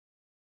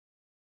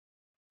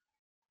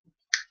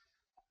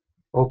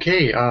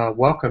Okay,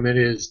 welcome. It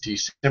is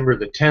December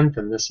the 10th,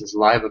 and this is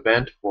live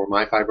event for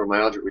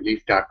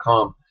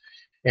myfibromyalgiarelief.com.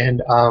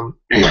 And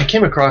I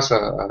came across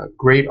a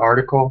great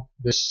article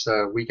this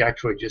week,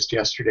 actually just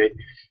yesterday,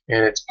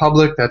 and it's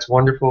public. That's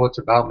wonderful. It's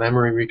about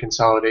memory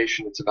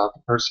reconsolidation. It's about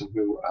the person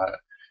who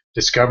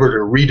discovered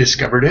or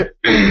rediscovered it,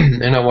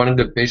 and I wanted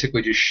to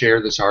basically just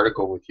share this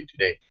article with you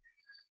today.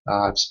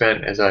 I've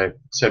spent, as I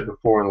said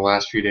before in the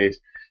last few days,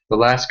 the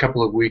last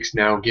couple of weeks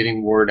now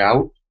getting word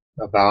out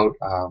about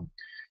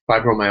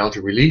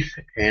fibromyalgia relief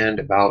and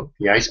about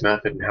the ICE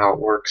method and how it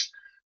works.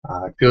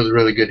 It feels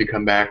really good to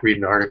come back, read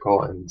an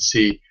article, and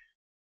see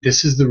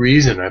this is the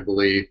reason I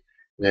believe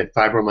that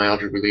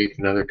fibromyalgia relief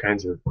and other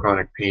kinds of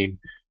chronic pain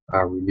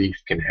relief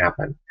can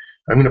happen.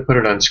 I'm going to put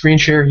it on screen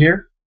share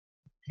here,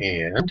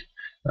 and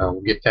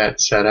we'll get that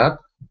set up.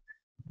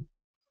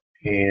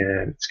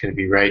 And it's going to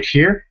be right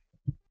here.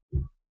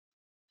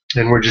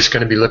 And we're just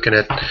going to be looking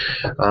at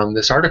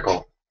this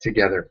article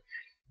together.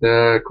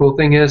 The cool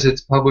thing is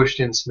it's published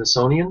in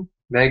Smithsonian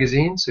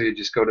Magazine, so you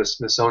just go to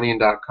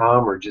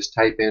smithsonian.com or just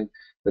type in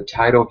the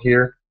title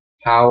here,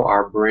 How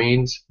Our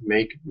Brains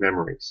Make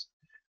Memories.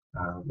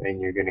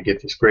 And you're going to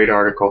get this great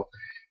article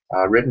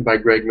written by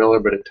Greg Miller,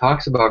 but it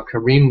talks about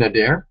Karim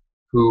Nader,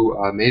 who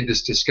made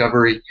this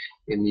discovery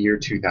in the year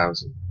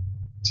 2000.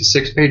 It's a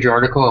 6-page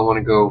article. I want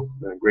to go,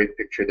 a great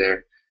picture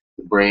there,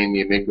 the brain,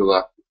 the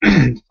amygdala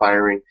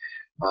firing.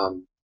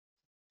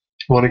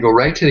 I want to go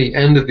right to the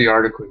end of the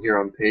article here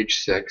on page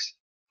 6.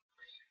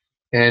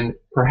 And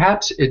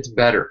perhaps it's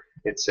better,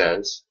 it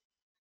says,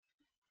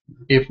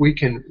 if we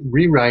can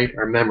rewrite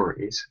our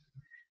memories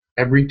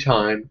every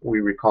time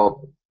we recall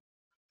them.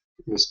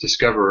 This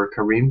discoverer,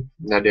 Karim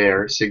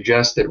Nader,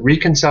 suggests that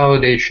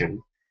reconsolidation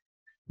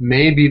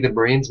may be the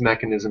brain's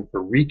mechanism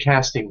for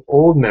recasting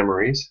old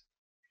memories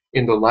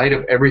in the light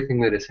of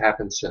everything that has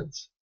happened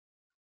since.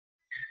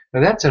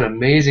 Now that's an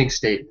amazing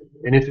statement,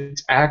 and if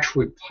it's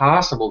actually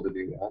possible to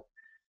do that,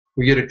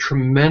 we get a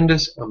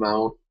tremendous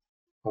amount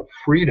of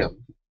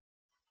freedom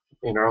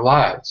in our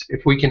lives.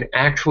 If we can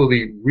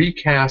actually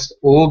recast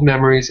old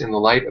memories in the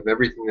light of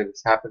everything that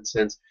has happened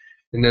since,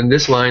 and then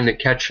this line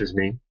that catches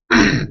me,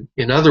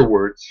 in other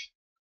words,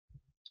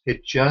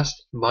 it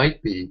just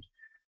might be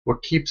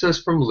what keeps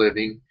us from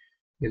living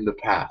in the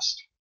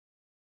past.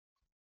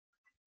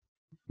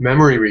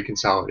 Memory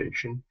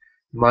reconsolidation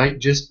might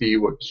just be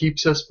what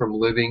keeps us from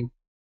living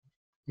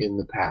in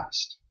the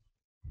past.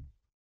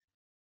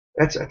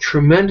 That's a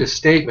tremendous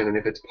statement, and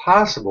if it's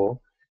possible,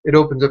 it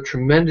opens up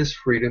tremendous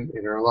freedom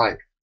in our life.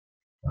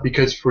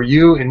 Because for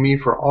you and me,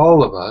 for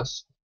all of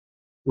us,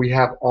 we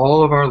have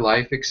all of our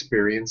life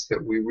experience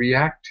that we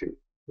react to,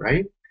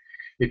 right?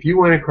 If you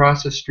went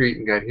across the street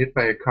and got hit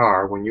by a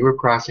car when you were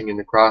crossing in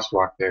the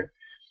crosswalk there,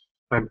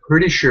 I'm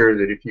pretty sure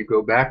that if you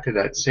go back to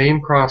that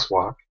same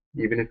crosswalk,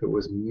 even if it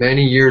was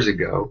many years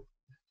ago,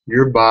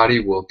 your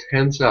body will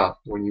tense up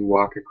when you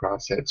walk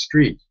across that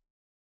street.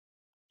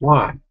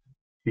 Why?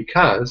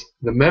 Because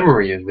the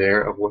memory is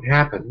there of what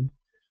happened.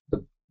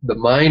 The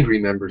mind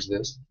remembers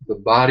this. The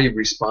body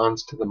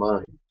responds to the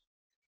mind.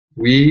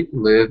 We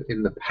live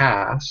in the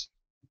past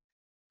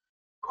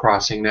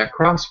crossing that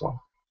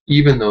crosswalk,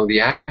 even though the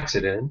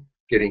accident,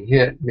 getting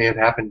hit, may have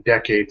happened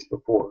decades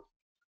before.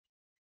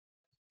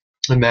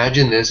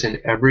 Imagine this in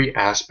every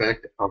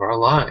aspect of our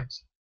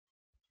lives.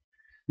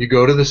 You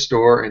go to the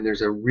store and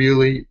there's a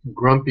really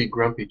grumpy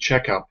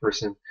checkout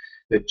person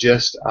that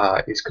just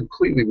is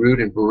completely rude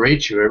and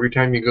berates you every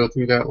time you go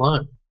through that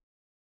line.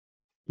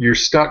 You're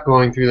stuck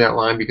going through that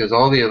line because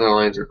all the other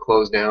lines are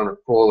closed down or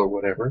full or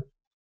whatever.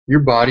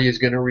 Your body is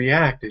going to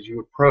react as you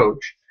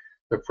approach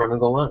the front of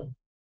the line.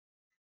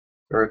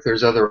 Or if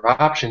there's other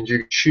options,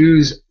 you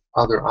choose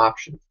other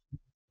options.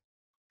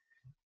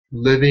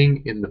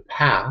 Living in the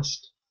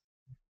past,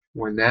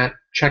 when that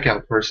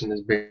checkout person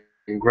has been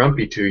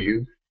grumpy to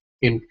you,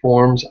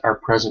 informs our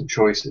present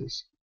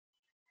choices.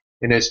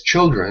 And as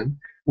children,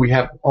 we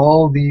have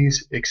all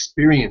these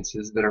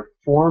experiences that are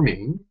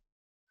forming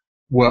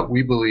what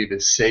we believe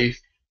is safe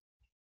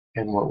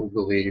and what we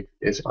believe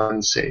is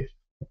unsafe.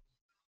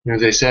 And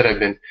as I said, I've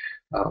been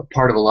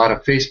part of a lot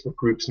of Facebook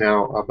groups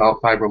now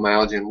about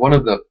fibromyalgia, and one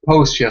of the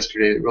posts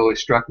yesterday that really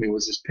struck me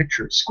was this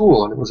picture at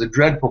school, and it was a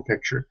dreadful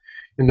picture,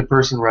 and the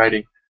person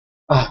writing,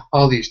 oh,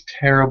 all these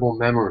terrible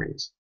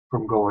memories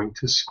from going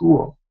to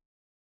school.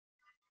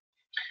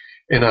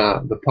 And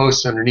the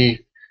posts underneath,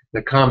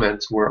 the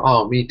comments were,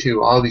 oh, me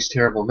too, all these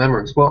terrible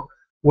memories. Well,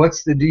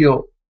 what's the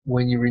deal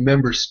when you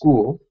remember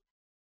school,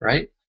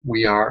 right?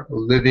 We are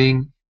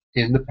living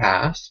in the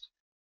past,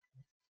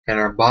 and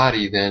our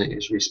body then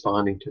is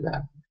responding to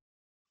that.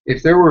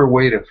 If there were a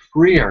way to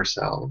free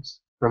ourselves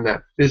from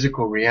that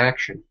physical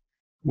reaction,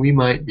 we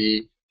might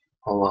be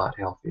a lot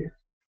healthier.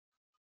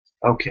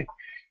 Okay,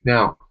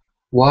 now,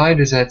 why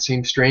does that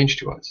seem strange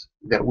to us,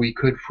 that we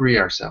could free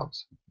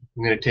ourselves?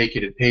 I'm going to take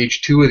you to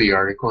page 2 of the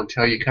article and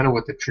tell you kind of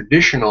what the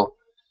traditional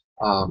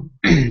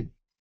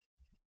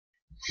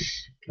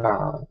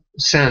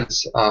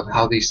sense of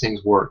how these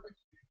things work.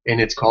 And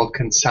it's called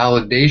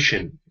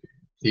consolidation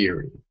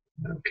theory.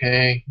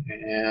 Okay,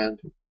 and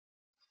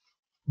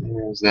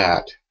There's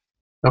that.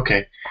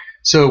 Okay,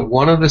 so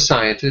one of the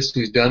scientists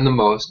who's done the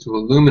most to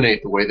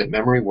illuminate the way that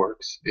memory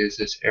works is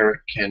this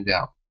Eric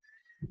Kandel.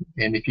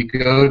 And if you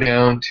go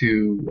down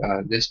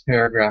to this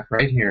paragraph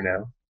right here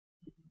now,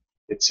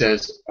 it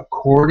says,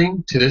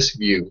 according to this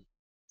view,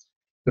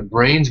 the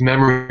brain's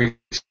memory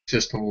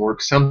system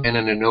works sometime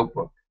in a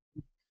notebook.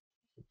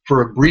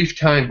 For a brief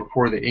time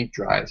before the ink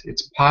dries,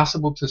 it's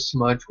possible to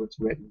smudge what's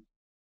written.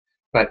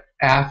 But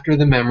after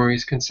the memory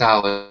is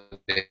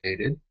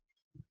consolidated,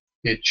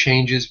 it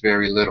changes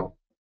very little.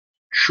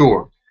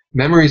 Sure,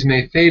 memories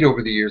may fade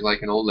over the years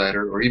like an old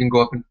letter, or even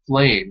go up in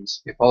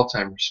flames if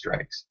Alzheimer's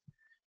strikes.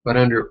 But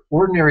under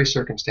ordinary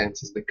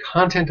circumstances, the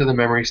content of the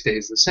memory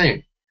stays the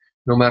same,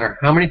 no matter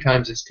how many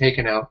times it's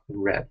taken out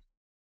and read.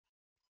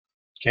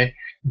 Okay,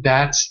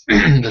 that's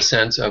the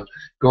sense of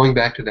going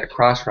back to that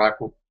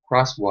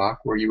crosswalk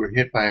where you were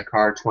hit by a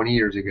car 20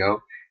 years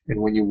ago, and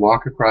when you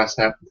walk across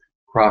that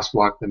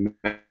crosswalk, the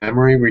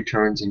memory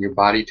returns and your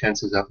body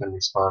tenses up in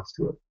response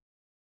to it.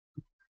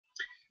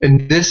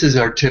 And this is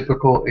our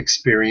typical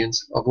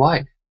experience of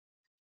life.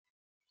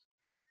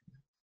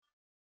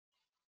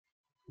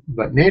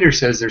 But Nader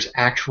says there's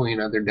actually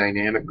another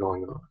dynamic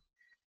going on.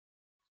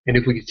 And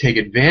if we could take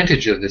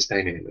advantage of this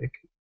dynamic,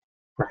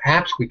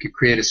 perhaps we could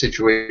create a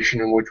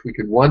situation in which we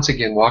could once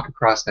again walk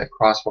across that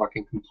crosswalk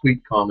in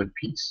complete calm and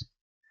peace.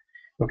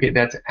 Okay,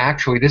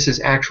 this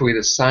is actually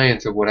the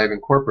science of what I've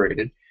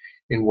incorporated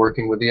in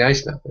working with the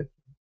ICE method.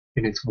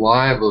 And it's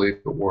why I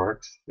believe it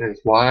works, and it's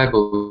why I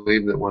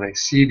believe that when I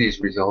see these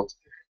results,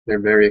 they're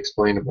very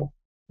explainable.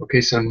 Okay,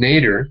 so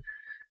Nader,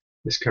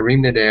 this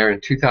Karim Nader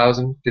in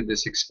 2000 did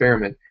this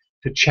experiment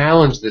to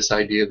challenge this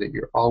idea that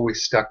you're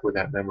always stuck with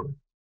that memory.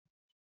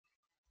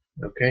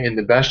 Okay, and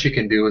the best you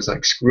can do is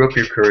like screw up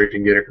your courage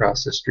and get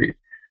across the street.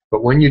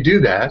 But when you do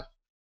that,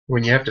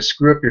 when you have to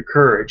screw up your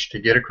courage to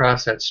get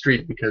across that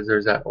street because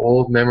there's that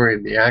old memory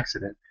of the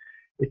accident,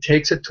 it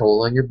takes a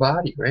toll on your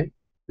body, right?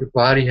 Your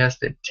body has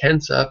to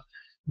tense up.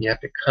 You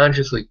have to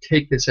consciously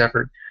take this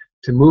effort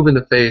to move in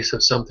the face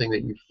of something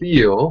that you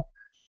feel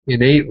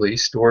innately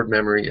stored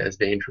memory as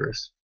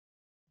dangerous.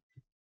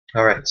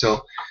 All right,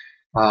 so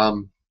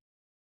I'm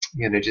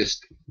going to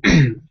just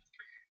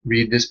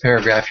read this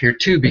paragraph here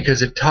too,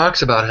 because it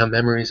talks about how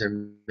memories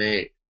are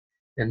made.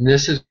 And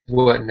this is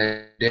what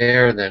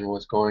Nader then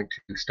was going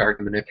to start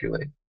to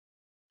manipulate.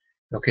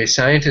 Okay,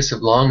 scientists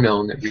have long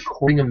known that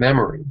recording a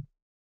memory,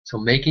 so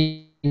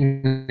making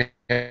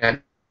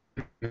that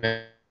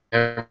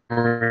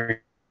memory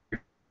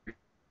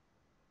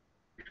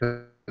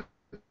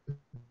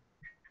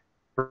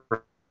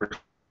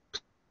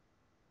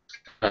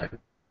time,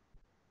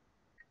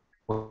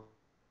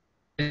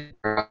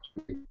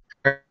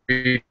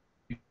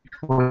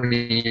 20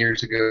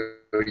 years ago,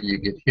 you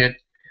get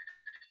hit.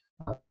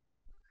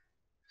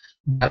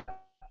 That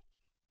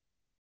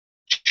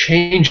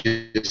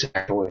changes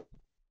actually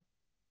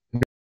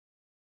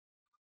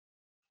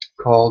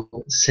called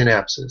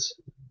synapses.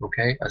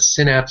 Okay, a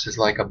synapse is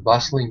like a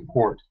bustling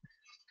port,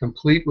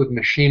 complete with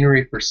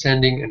machinery for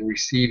sending and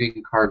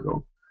receiving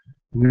cargo.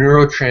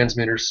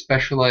 Neurotransmitters,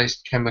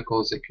 specialized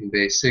chemicals that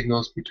convey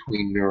signals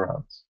between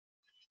neurons.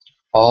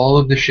 All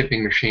of the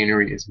shipping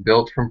machinery is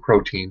built from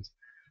proteins,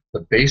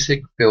 the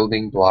basic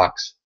building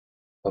blocks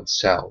of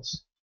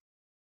cells.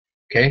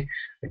 Okay,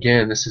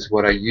 again, this is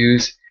what I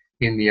use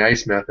in the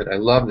ICE method. I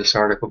love this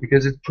article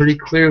because it's pretty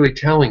clearly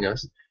telling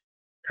us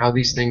how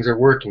these things are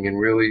working in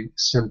really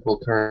simple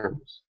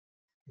terms.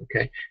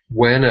 Okay,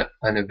 when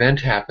an event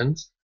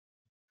happens,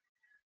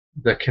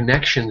 the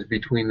connections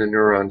between the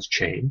neurons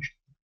change,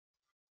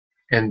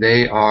 and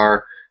they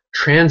are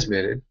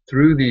transmitted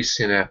through these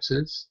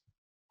synapses.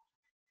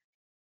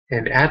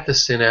 And at the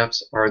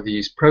synapse are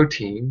these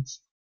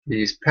proteins,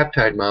 these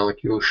peptide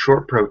molecules,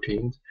 short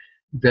proteins,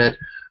 that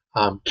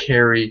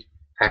carry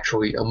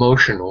actually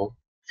emotional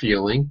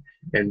feeling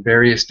and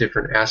various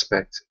different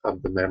aspects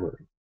of the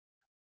memory.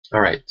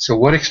 All right, so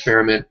what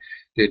experiment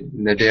did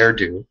Nader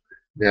do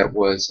that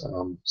was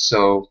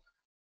so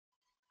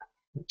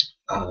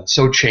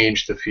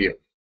changed the field?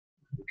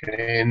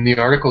 Okay, and the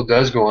article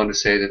does go on to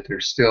say that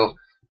there's still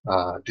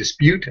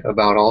dispute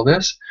about all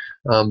this,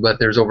 but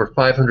there's over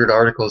 500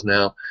 articles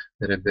now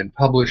that have been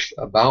published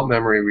about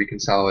memory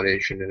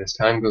reconsolidation, and as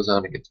time goes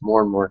on, it gets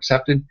more and more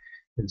accepted.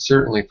 And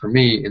certainly for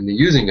me, in the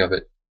using of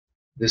it,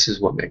 this is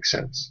what makes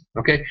sense.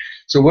 Okay,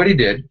 so what he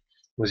did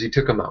was he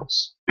took a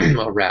mouse,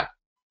 a rat,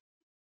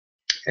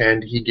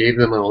 and he gave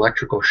them an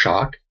electrical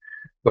shock.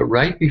 But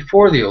right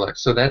before the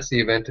so that's the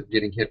event of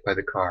getting hit by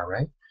the car,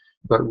 right?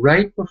 But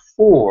right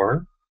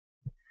before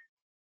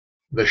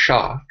the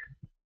shock,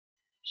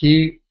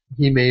 he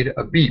made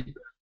a beep.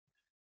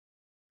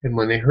 And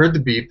when they heard the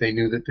beep, they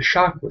knew that the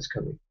shock was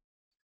coming.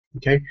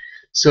 Okay?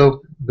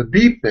 So the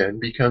beep then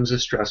becomes a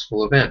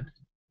stressful event.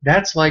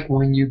 That's like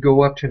when you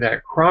go up to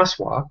that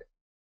crosswalk,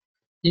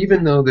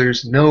 even though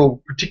there's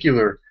no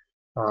particular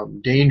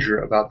danger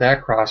about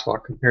that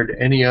crosswalk compared to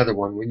any other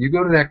one. When you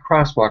go to that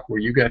crosswalk where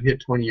you got hit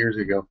 20 years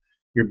ago,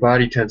 your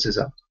body tenses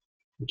up.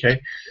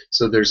 Okay?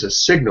 So there's a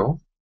signal,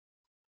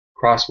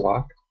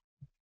 crosswalk,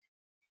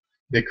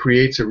 that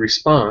creates a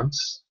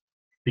response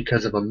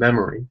because of a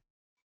memory.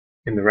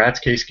 In the rat's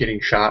case, getting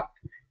shot.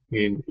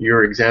 In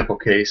your example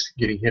case,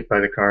 getting hit by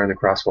the car in the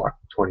crosswalk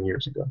 20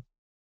 years ago.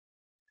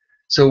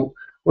 So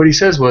what he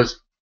says was,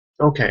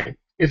 okay,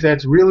 if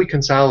that's really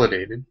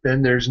consolidated,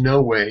 then there's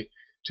no way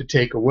to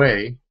take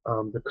away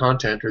the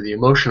content or the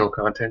emotional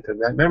content of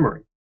that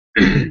memory.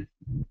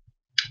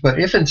 But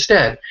if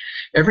instead,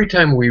 every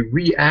time we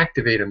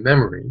reactivate a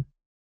memory,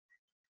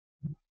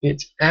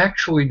 it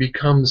actually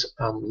becomes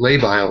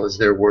labile is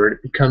their word.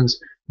 It becomes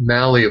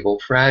malleable,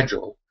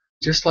 fragile,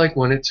 just like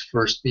when it's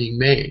first being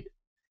made.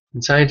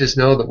 And scientists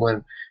know that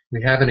when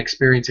we have an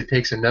experience, it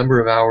takes a number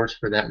of hours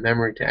for that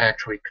memory to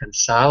actually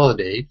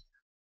consolidate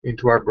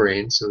into our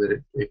brain so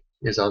that it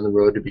is on the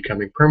road to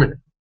becoming permanent.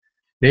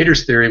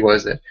 Nader's theory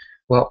was that,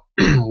 well,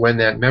 when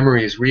that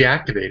memory is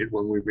reactivated,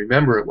 when we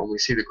remember it, when we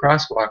see the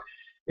crosswalk,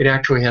 it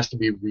actually has to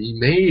be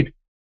remade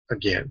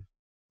again.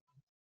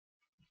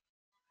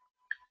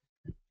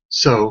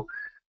 So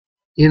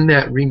in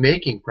that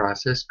remaking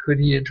process, could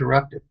he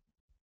interrupt it?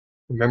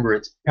 Remember,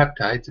 it's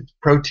peptides, it's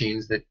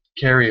proteins that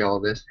carry all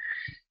this.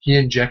 He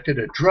injected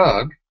a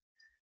drug,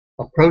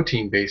 a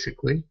protein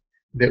basically,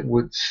 that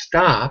would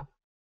stop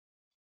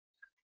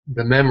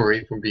the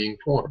memory from being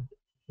formed.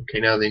 Okay,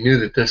 now they knew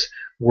that this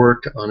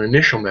worked on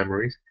initial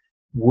memories.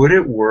 Would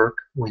it work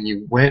when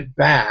you went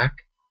back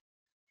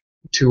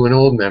to an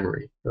old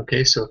memory?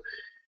 Okay, so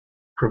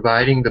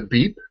providing the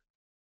beep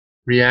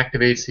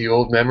reactivates the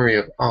old memory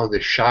of, oh,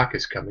 the shock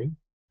is coming,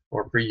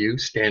 or for you,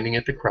 standing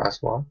at the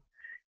crosswalk.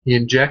 He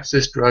injects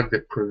this drug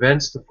that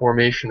prevents the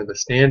formation of a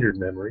standard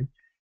memory,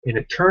 and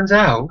it turns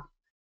out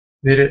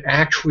that it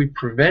actually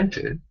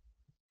prevented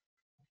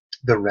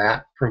the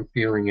rat from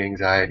feeling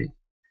anxiety.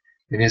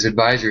 And his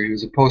advisor, he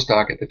was a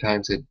postdoc at the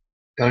time, said,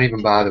 don't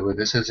even bother with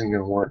this, isn't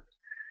going to work.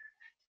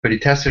 But he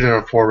tested it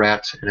on 4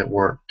 rats, and it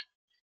worked.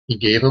 He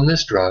gave them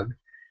this drug,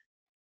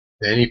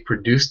 then he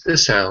produced the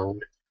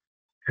sound,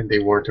 and they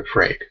weren't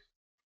afraid.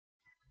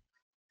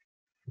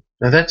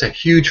 Now that's a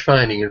huge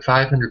finding, and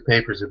 500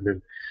 papers have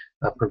been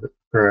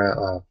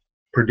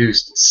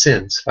produced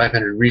since,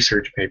 500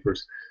 research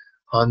papers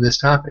on this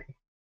topic.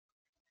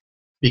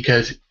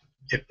 Because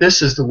if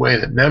this is the way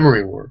that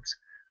memory works,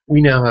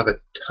 we now have a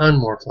ton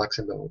more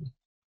flexibility.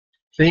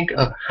 Think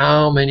of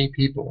how many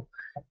people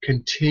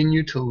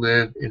continue to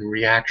live in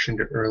reaction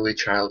to early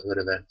childhood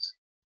events.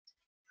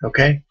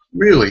 Okay?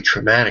 Really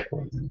traumatic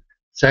ones.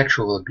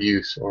 Sexual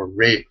abuse or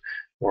rape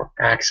or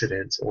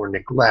accidents or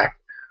neglect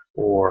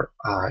or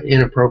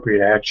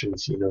inappropriate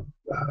actions,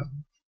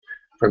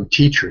 from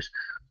teachers.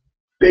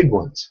 Big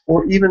ones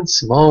or even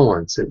small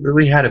ones that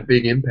really had a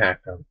big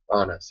impact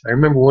on us. I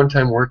remember one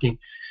time working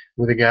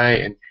with a guy,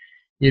 and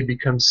he had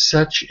become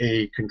such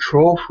a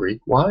control freak.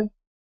 Why?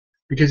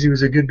 Because he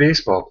was a good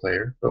baseball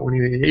player, but when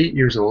he was 8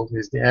 years old,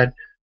 his dad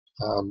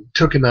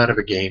took him out of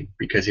a game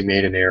because he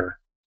made an error.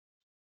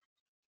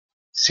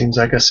 Seems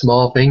like a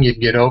small thing you'd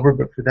get over,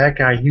 but for that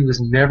guy, he was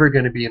never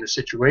going to be in a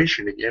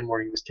situation again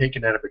where he was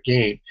taken out of a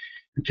game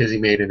because he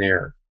made an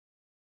error.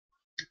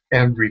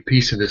 Every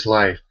piece of his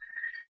life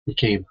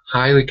became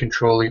highly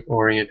controlling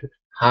oriented,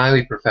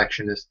 highly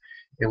perfectionist,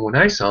 and when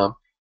I saw him,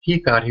 he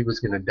thought he was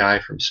going to die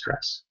from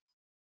stress.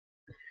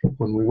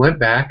 When we went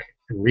back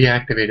and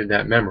reactivated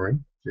that memory,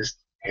 just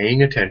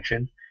paying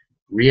attention,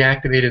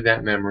 reactivated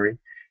that memory,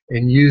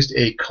 and used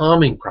a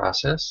calming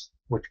process,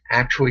 which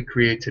actually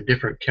creates a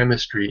different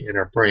chemistry in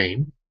our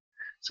brain,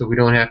 so we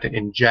don't have to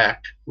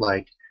inject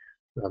like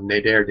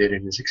Nader did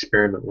in his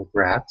experiment with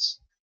rats.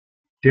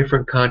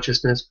 Different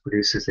consciousness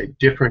produces a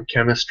different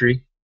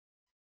chemistry.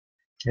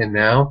 And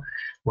now,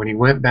 when he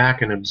went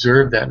back and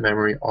observed that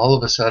memory, all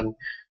of a sudden,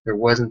 there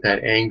wasn't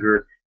that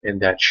anger and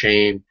that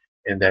shame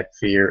and that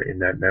fear in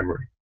that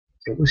memory.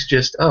 It was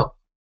just, oh,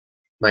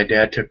 my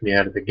dad took me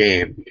out of the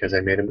game because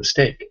I made a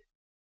mistake.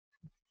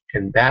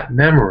 And that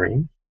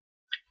memory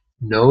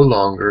no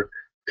longer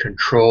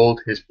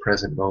controlled his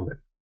present moment.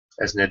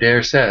 As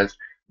Nader says,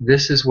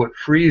 this is what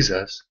frees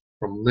us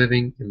from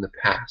living in the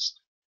past.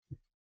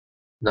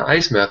 The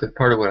ICE method,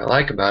 part of what I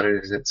like about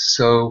it is it's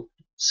so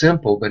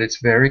simple, but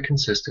it's very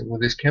consistent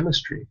with his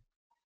chemistry.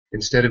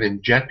 Instead of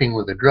injecting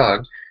with a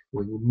drug,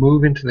 when you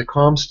move into the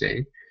calm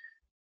state,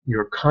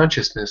 your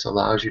consciousness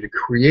allows you to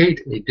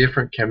create a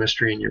different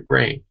chemistry in your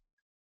brain.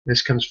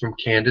 This comes from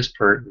Candace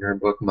Pert in her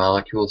book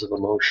Molecules of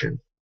Emotion.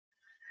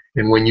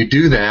 And when you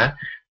do that,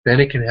 then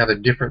it can have a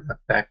different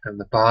effect on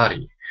the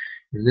body.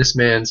 And this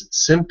man's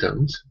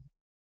symptoms,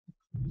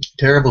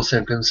 terrible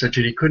symptoms, such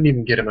that he couldn't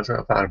even get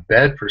himself out of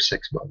bed for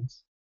 6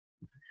 months,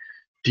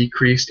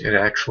 decreased and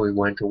actually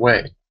went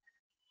away.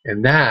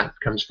 And that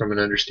comes from an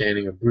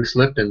understanding of Bruce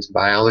Lipton's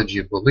biology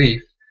of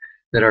belief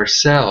that our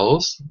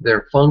cells,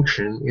 their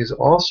function is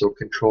also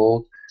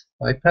controlled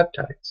by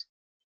peptides,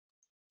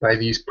 by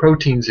these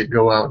proteins that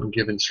go out and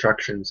give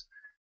instructions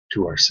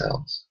to our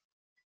cells.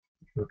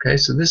 Okay,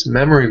 so this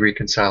memory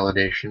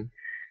reconsolidation,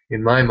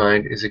 in my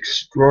mind, is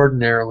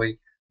extraordinarily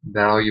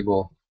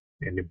valuable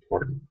and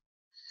important.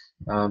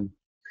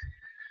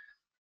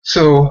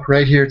 So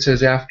right here it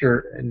says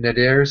after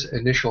Nader's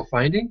initial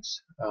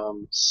findings,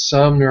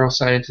 some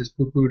neuroscientists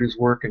poo-pooed his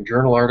work in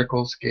journal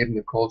articles, gave him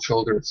the cold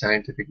shoulder at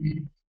scientific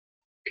meetings.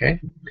 Okay.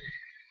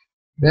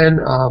 Then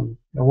I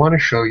want to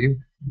show you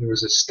there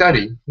was a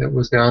study that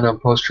was done on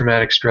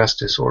post-traumatic stress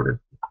disorder.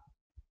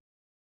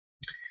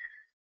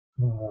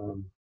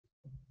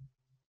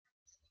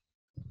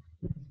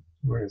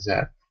 Where is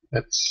that?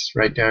 That's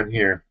right down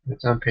here.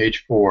 It's on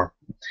page 4.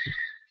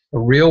 A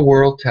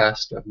real-world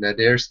test of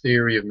Nader's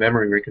theory of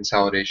memory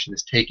reconsolidation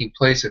is taking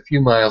place a few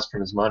miles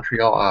from his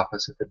Montreal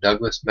office at the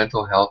Douglas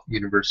Mental Health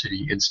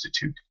University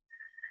Institute.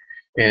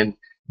 And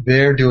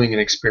they're doing an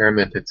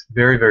experiment that's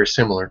very, very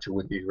similar to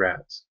with these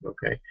rats.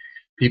 Okay,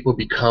 people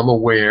become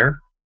aware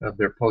of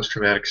their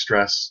post-traumatic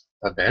stress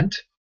event,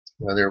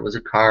 whether it was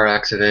a car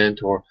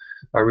accident or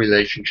a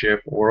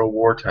relationship or a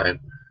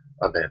wartime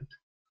event.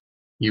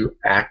 You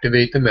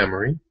activate the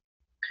memory.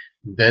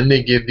 Then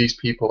they give these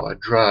people a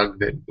drug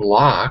that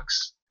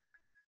blocks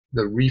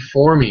the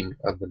reforming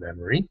of the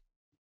memory.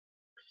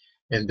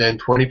 And then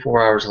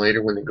 24 hours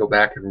later, when they go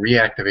back and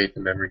reactivate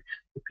the memory,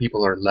 the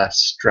people are less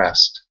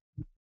stressed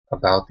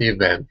about the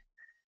event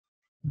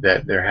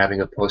that they're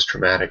having a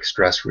post-traumatic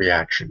stress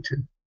reaction to.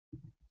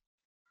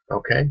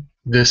 Okay?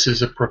 This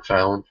is a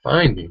profound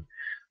finding,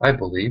 I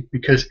believe,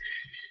 because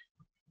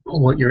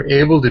what you're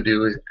able to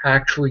do is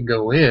actually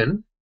go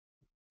in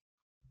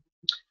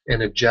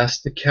and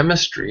adjust the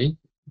chemistry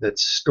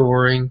that's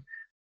storing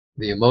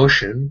the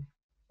emotion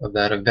of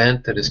that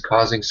event that is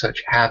causing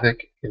such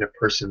havoc in a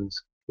person's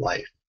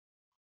life.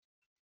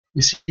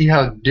 You see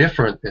how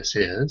different this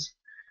is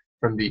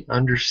from the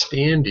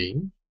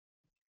understanding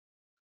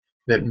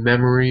that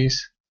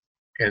memories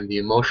and the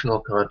emotional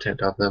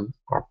content of them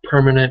are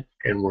permanent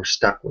and we're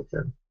stuck with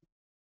them.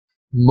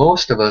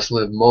 Most of us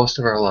live most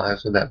of our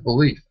lives with that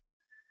belief.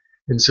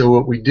 And so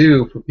what we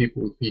do for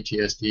people with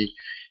PTSD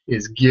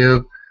is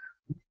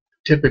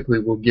typically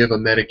we'll give a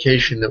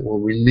medication that will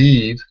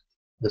relieve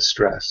the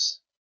stress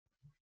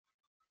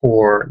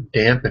or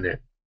dampen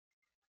it,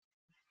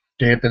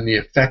 dampen the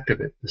effect of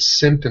it, the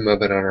symptom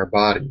of it on our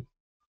body,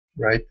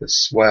 right? The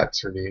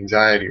sweats or the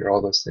anxiety or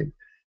all those things.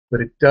 But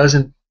it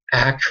doesn't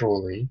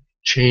actually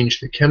change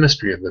the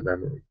chemistry of the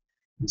memory.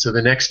 And so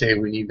the next day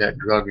we need that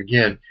drug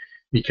again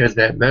because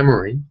that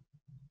memory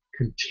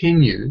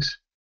continues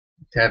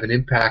to have an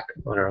impact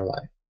on our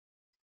life.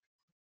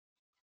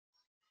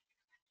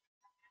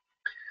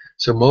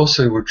 So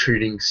mostly we're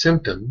treating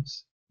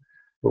symptoms,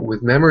 but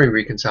with memory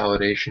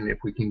reconsolidation, if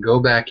we can go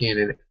back in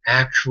and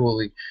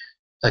actually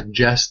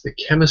adjust the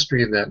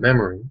chemistry of that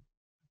memory,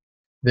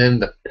 then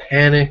the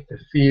panic, the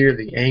fear,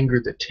 the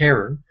anger, the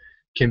terror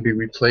can be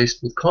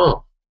replaced with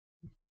calm.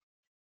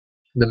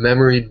 The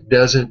memory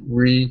doesn't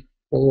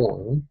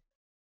reform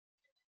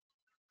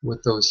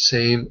with those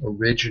same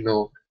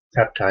original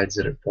peptides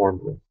that it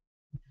formed with.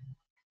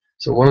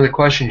 So one of the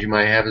questions you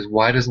might have is,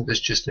 why doesn't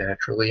this just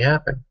naturally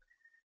happen?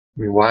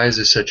 I mean, why is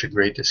this such a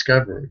great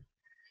discovery?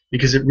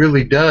 Because it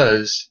really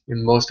does,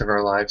 in most of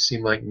our lives,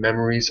 seem like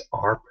memories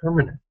are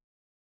permanent.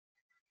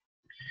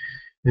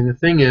 And the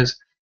thing is,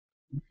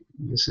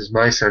 this is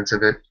my sense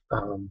of it,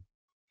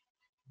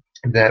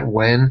 that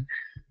when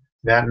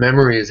that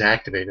memory is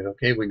activated,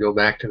 okay, we go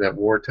back to that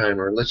wartime,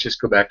 or let's just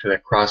go back to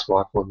that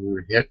crosswalk when we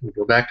were hit. We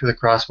go back to the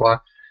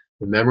crosswalk,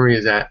 the memory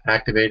is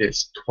activated.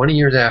 It's 20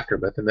 years after,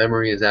 but the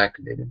memory is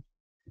activated.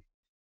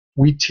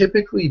 We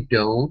typically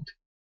don't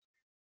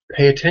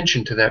pay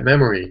attention to that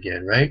memory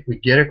again, right? We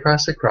get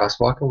across the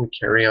crosswalk and we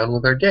carry on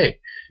with our day.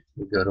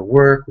 We go to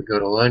work, we go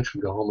to lunch,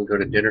 we go home, we go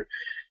to dinner.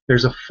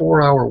 There's a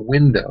 4-hour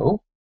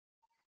window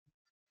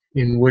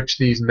in which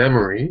these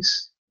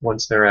memories,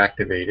 once they're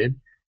activated,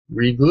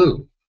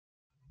 reglue.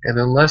 And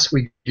unless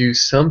we do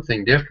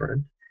something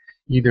different,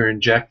 either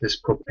inject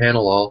this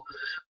propranolol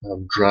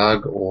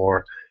drug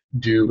or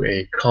do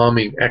a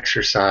calming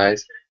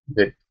exercise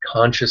that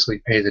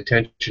consciously pays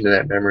attention to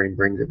that memory and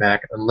brings it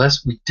back,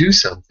 unless we do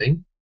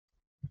something,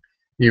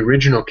 the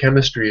original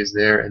chemistry is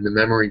there and the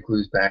memory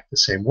glues back the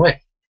same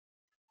way.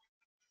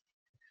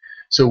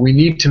 So we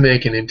need to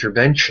make an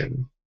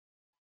intervention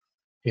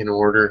in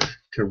order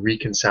to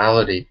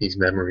reconsolidate these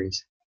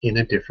memories in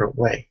a different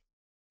way.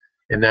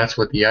 And that's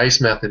what the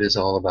ICE method is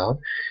all about.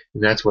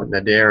 And that's what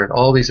Nader and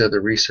all these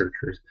other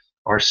researchers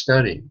are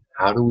studying.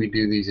 How do we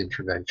do these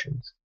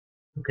interventions?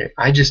 Okay,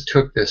 I just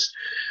took this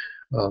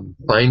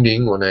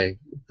finding when I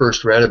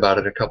first read about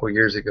it a couple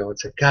years ago and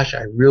said, gosh,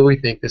 I really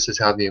think this is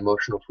how the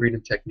emotional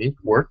freedom technique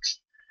works.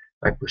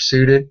 I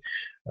pursued it.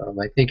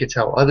 I think it's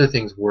how other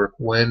things work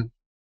when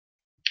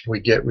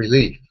we get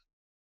relief.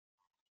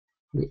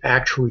 We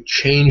actually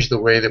change the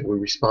way that we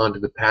respond to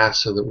the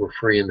past so that we're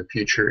free in the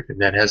future,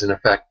 and that has an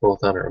effect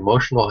both on our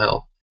emotional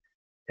health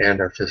and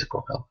our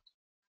physical health.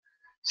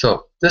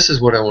 So this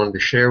is what I wanted to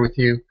share with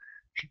you.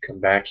 Should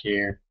come back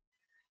here.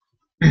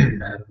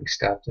 How do we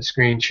stop the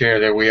screen share?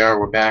 There we are.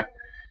 We're back.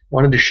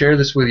 Wanted to share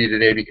this with you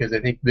today because I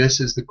think this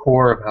is the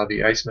core of how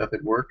the ICE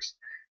method works.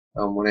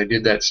 When I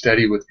did that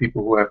study with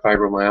people who have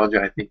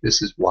fibromyalgia, I think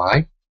this is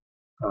why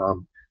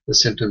the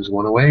symptoms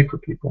went away for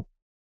people.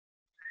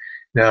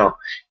 Now,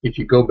 if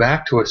you go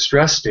back to a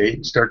stress state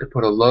and start to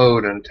put a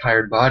load on a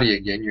tired body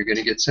again, you're going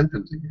to get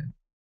symptoms again.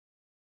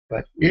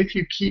 But if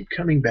you keep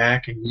coming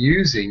back and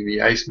using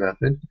the ice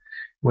method,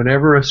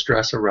 whenever a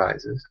stress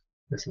arises,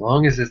 as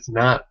long as it's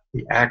not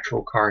the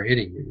actual car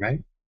hitting you, right?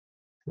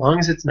 As long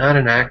as it's not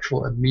an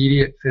actual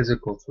immediate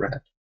physical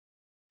threat,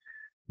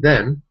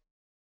 then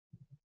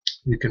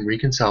you can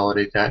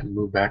reconsolidate that and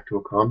move back to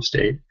a calm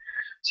state,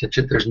 such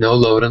that there's no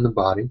load on the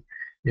body.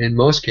 And in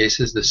most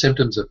cases, the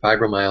symptoms of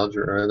fibromyalgia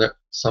or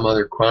some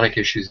other chronic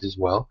issues as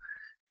well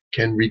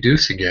can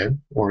reduce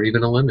again or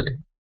even eliminate.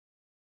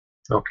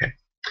 Okay,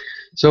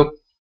 so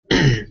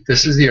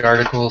this is the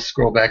article.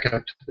 Scroll back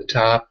up to the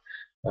top.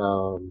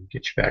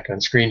 Get you back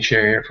on screen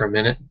share here for a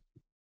minute.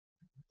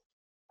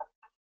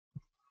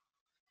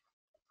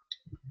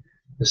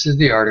 This is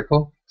the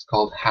article. It's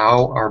called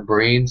How Our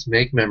Brains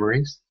Make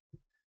Memories.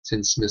 It's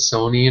in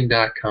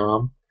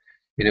Smithsonian.com,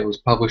 and it was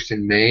published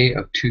in May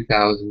of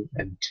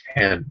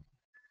 2010.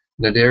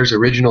 Nader's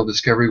original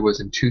discovery was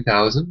in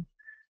 2000.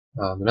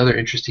 Another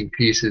interesting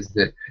piece is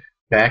that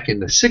back in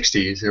the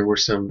 60s, there were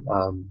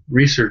some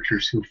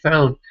researchers who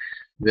found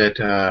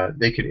that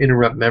they could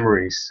interrupt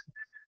memories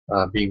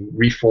being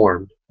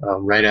reformed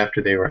right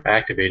after they were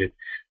activated,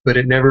 but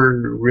it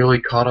never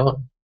really caught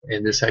on.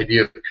 And this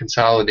idea of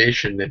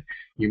consolidation, that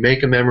you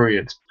make a memory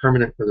and it's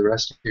permanent for the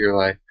rest of your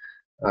life,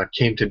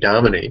 came to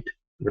dominate,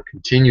 or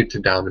continued to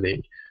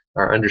dominate,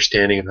 our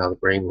understanding of how the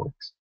brain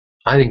works.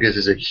 I think this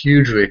is a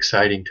hugely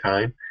exciting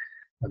time.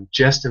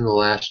 Just in the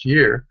last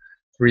year,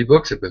 3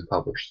 books have been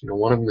published.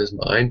 One of them is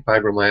mine,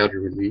 Fibromyalgia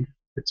Relief.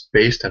 It's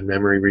based on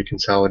memory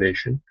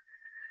reconsolidation.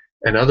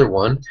 Another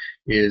one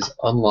is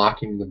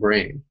Unlocking the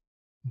Brain.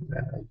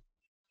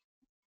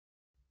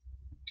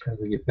 As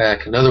we get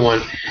back, another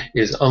one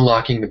is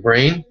Unlocking the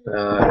Brain.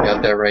 I've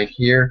got that right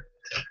here,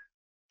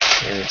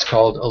 and it's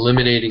called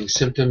Eliminating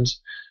Symptoms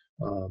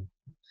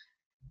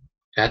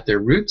at Their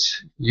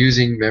Roots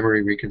Using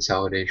Memory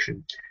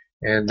Reconsolidation.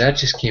 And that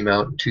just came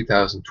out in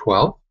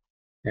 2012.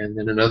 And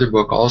then another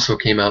book also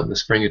came out in the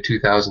spring of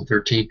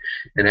 2013,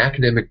 an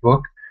academic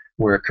book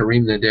where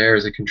Karim Nader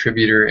is a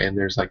contributor, and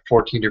there's like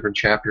 14 different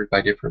chapters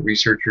by different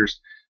researchers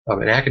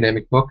of an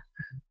academic book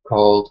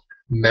called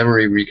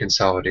Memory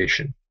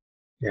Reconsolidation.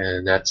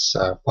 And that's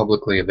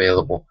publicly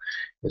available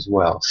as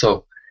well.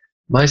 So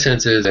my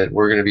sense is that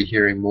we're going to be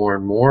hearing more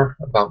and more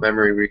about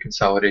memory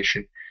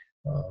reconsolidation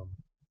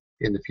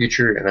in the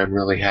future, and I'm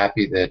really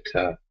happy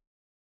that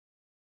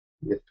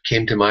it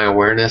came to my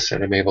awareness,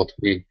 and I'm able to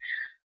be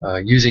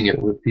using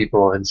it with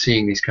people and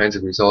seeing these kinds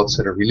of results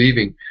that are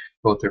relieving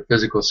both their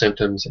physical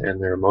symptoms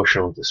and their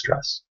emotional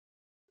distress.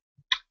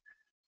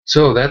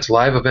 So that's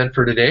live event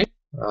for today.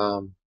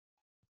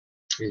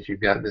 If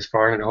you've gotten this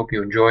far, and I hope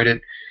you enjoyed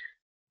it,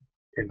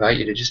 I invite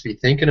you to just be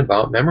thinking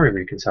about memory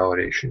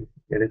reconsolidation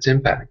and its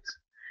impacts.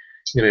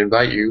 I'm going to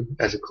invite you,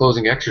 as a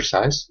closing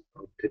exercise,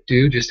 to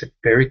do just a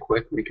very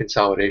quick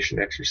reconsolidation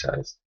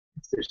exercise.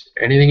 If there's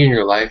anything in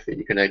your life that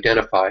you can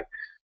identify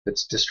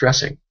that's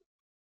distressing,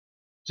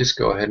 just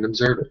go ahead and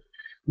observe it.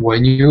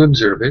 When you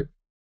observe it,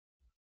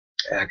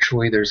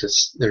 actually there's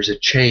a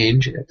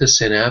change at the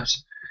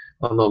synapse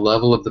on the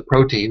level of the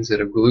proteins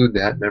that have glued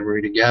that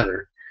memory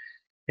together,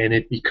 and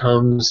it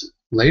becomes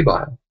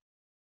labile.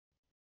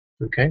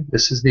 Okay,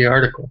 this is the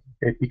article.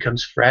 It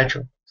becomes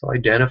fragile. So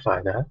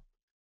identify that.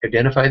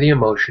 Identify the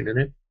emotion in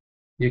it,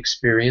 the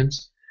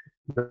experience.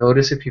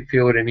 Notice if you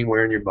feel it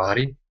anywhere in your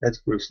body. That's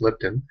Bruce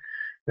Lipton.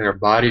 And our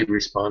body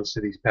responds to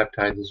these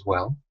peptides as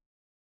well.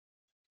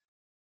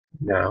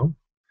 Now,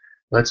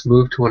 let's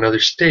move to another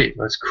state.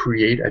 Let's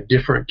create a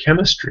different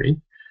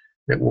chemistry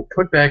that we'll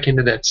put back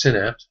into that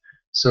synapse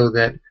so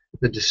that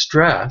the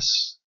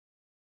distress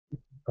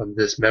of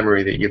this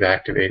memory that you've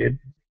activated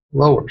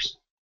lowers.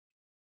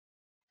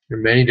 There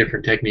are many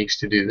different techniques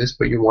to do this,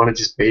 but you want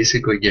to just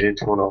basically get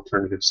into an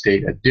alternative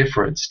state, a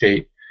different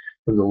state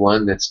from the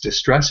one that's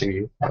distressing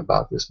you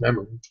about this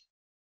memory.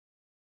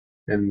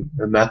 And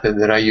the method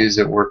that I use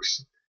that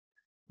works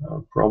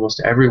for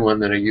almost everyone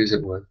that I use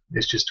it with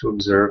is just to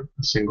observe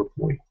a single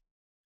point.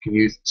 You can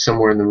use it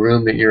somewhere in the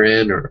room that you're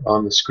in or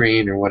on the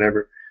screen or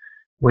whatever.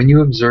 When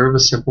you observe a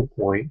simple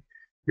point,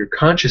 your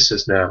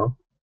consciousness now,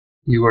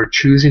 you are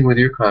choosing with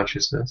your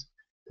consciousness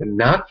to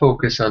not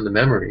focus on the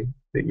memory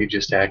that you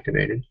just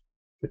activated,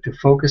 but to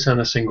focus on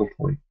a single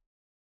point.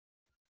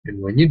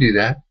 And when you do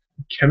that,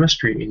 the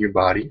chemistry in your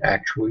body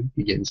actually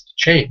begins to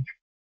change.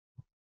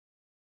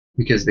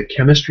 Because the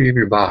chemistry of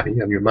your body,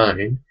 of your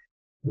mind,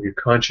 of your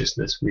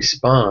consciousness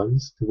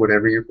responds to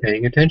whatever you're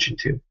paying attention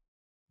to.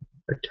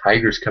 A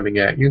tiger's coming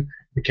at you,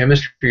 the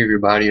chemistry of your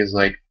body is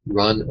like,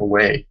 run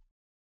away.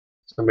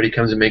 Somebody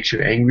comes and makes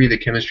you angry, the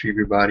chemistry of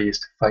your body is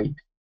to fight.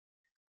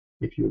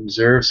 If you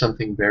observe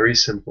something very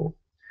simple,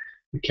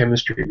 the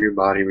chemistry of your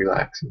body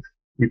relaxes.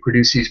 You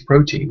produce these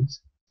proteins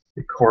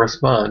that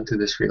correspond to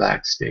this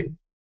relaxed state.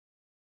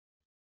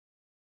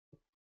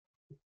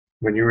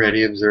 When you're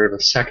ready, observe a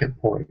second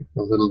point,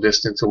 a little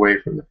distance away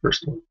from the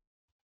first one.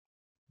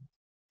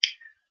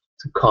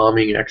 It's a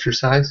calming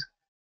exercise,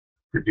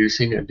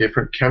 producing a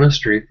different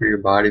chemistry for your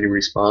body to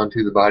respond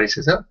to. The body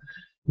says, oh,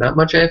 Not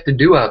much I have to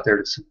do out there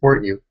to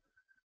support you.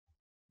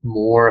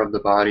 More of the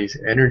body's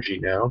energy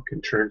now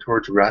can turn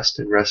towards rest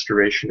and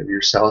restoration of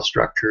your cell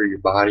structure, your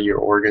body, your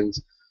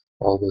organs,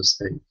 all those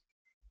things.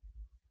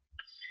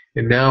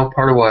 And now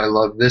part of why I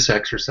love this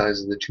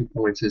exercise of the 2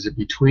 points is that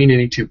between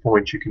any 2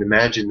 points you can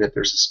imagine that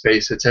there's a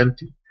space that's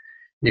empty.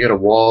 You got a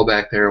wall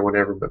back there or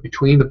whatever, but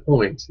between the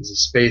points is a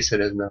space that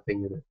has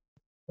nothing in it.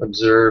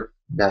 Observe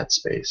that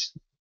space.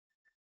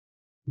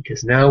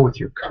 Because now with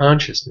your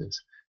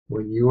consciousness,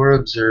 when you are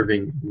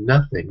observing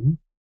nothing,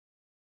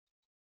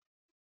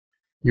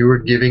 you are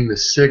giving the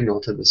signal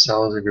to the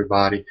cells of your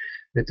body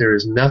that there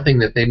is nothing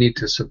that they need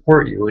to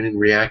support you in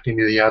reacting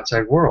to the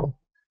outside world,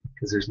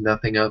 because there's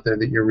nothing out there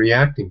that you're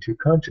reacting to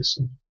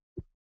consciously.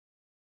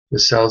 The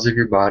cells of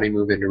your body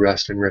move into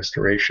rest and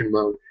restoration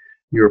mode.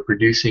 You are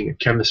producing a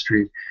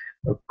chemistry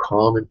of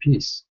calm and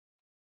peace.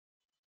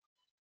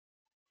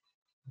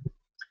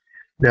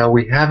 Now,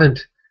 we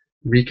haven't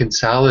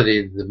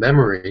reconsolidated the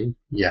memory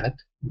yet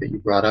that you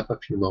brought up a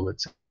few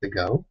moments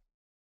ago,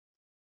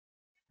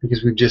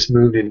 because we've just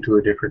moved into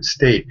a different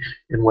state.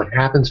 And what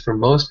happens for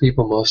most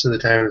people most of the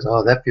time is,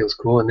 oh, that feels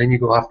cool, and then you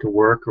go off to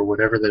work or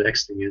whatever the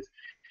next thing is,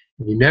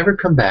 and you never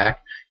come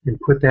back and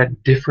put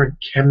that different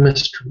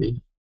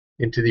chemistry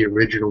into the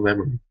original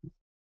memory.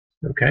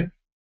 Okay?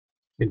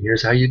 And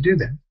here's how you do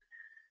that.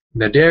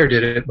 Nader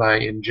did it by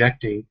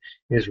injecting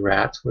his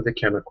rats with a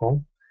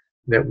chemical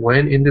that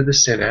went into the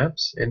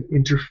synapse and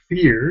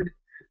interfered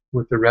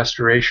with the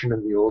restoration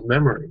of the old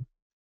memory.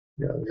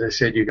 Now, as I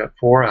said, you got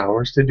 4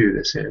 hours to do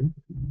this in.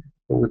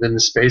 But within the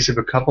space of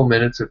a couple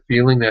minutes of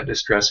feeling that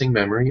distressing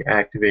memory,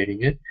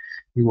 activating it,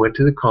 you went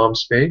to the calm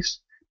space,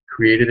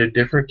 created a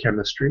different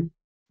chemistry.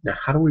 Now,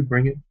 how do we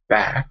bring it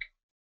back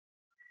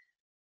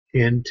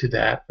into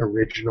that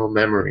original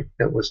memory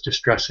that was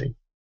distressing?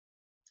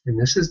 And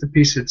this is the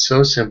piece that's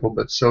so simple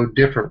but so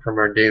different from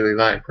our daily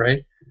life,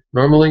 right?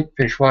 Normally,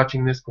 finish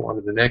watching this, go on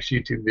to the next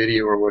YouTube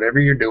video or whatever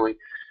you're doing,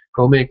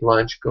 go make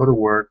lunch, go to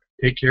work,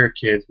 take care of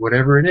kids,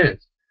 whatever it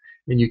is.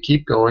 And you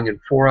keep going, and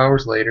 4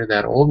 hours later,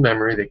 that old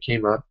memory that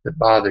came up that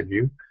bothered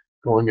you,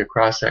 going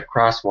across that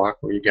crosswalk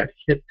where you got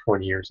hit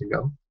 20 years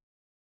ago,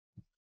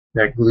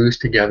 that glues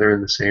together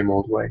in the same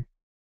old way.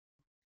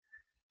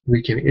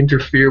 We can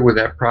interfere with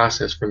that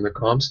process from the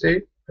calm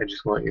state. I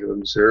just want you to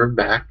observe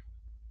back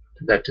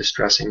to that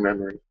distressing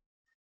memory.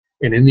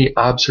 And in the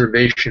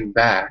observation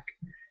back,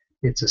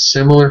 it's a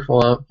similar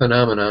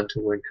phenomenon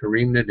to when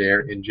Karim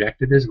Nader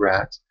injected his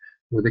rats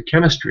with a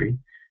chemistry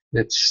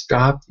that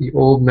stopped the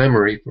old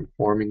memory from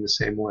forming the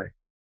same way.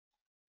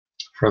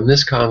 From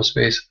this calm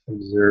space,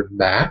 observe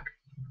back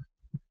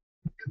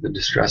to the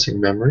distressing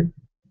memory.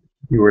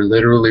 You are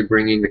literally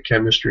bringing the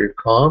chemistry of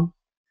calm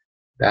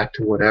back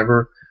to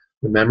whatever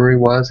the memory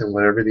was and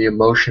whatever the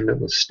emotion that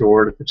was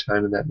stored at the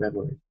time of that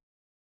memory.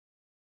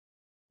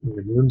 And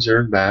when you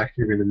observe back,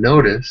 you're going to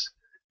notice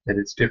that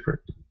it's different.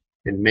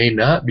 It may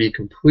not be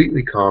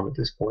completely calm at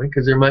this point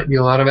because there might be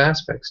a lot of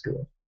aspects to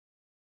it.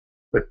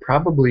 But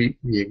probably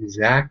the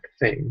exact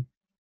thing,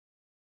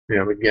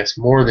 I would guess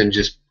more than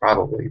just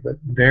probably, but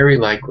very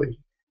likely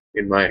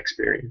in my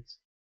experience.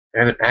 I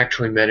haven't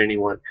actually met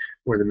anyone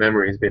where the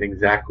memory has been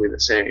exactly the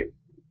same,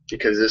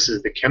 because this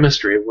is the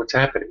chemistry of what's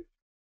happening.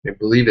 I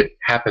believe it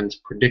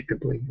happens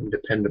predictably and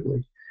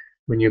dependably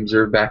when you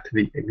observe back to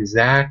the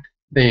exact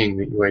thing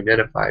that you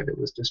identified that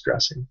was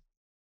distressing.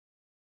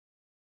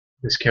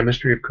 This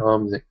chemistry of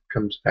calm that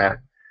comes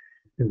back,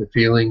 and the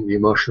feeling, the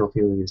emotional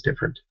feeling is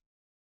different.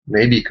 It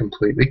may be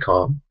completely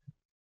calm,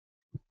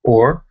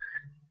 or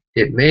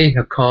it may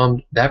have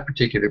calmed that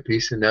particular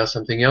piece and now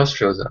something else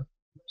shows up.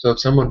 So if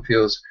someone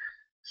feels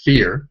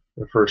fear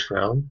the first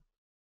round,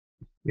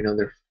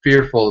 they're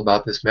fearful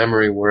about this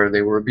memory where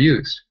they were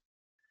abused.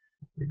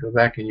 You go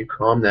back and you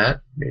calm that.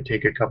 It may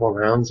take a couple of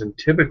rounds, and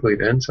typically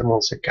then someone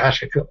will say,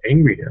 gosh, I feel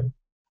angry now.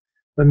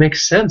 But it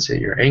makes sense that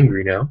you're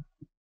angry now,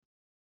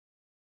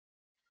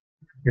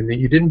 and that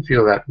you didn't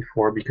feel that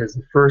before, because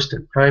the first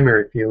and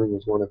primary feeling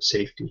was one of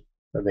safety,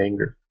 of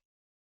anger,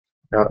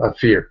 of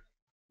fear,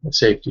 of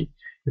safety.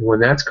 And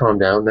when that's calmed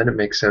down, then it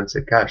makes sense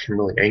that, gosh, I'm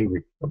really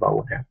angry about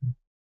what happened.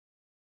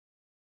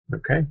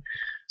 Okay?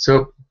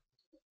 So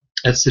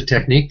that's the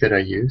technique that I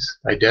use,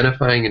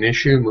 identifying an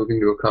issue,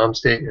 moving to a calm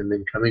state, and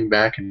then coming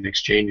back and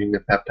exchanging the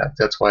peptides.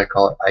 That's why I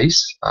call it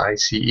ICE,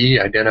 I-C-E,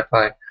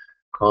 identify,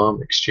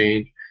 calm,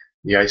 exchange,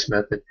 the ICE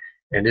method.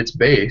 And it's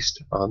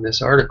based on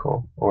this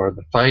article, or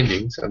the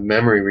findings of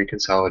memory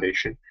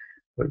reconsolidation.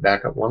 Put it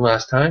back up one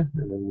last time,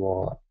 and then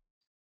we'll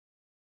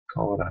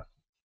call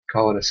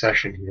it a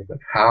session here. But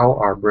how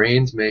our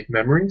brains make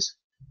memories,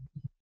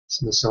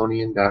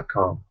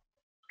 Smithsonian.com.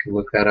 You can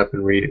look that up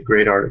and read it.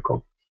 Great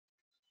article.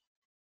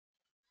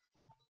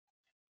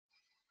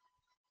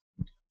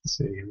 Let's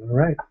see. All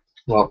right.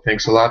 Well,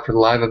 thanks a lot for the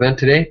live event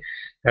today.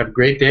 Have a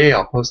great day.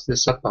 I'll post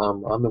this up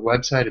on the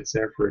website. It's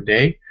there for a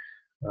day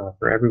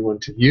for everyone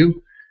to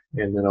view,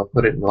 and then I'll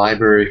put it in the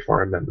library for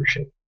our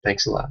membership.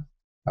 Thanks a lot.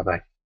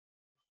 Bye-bye.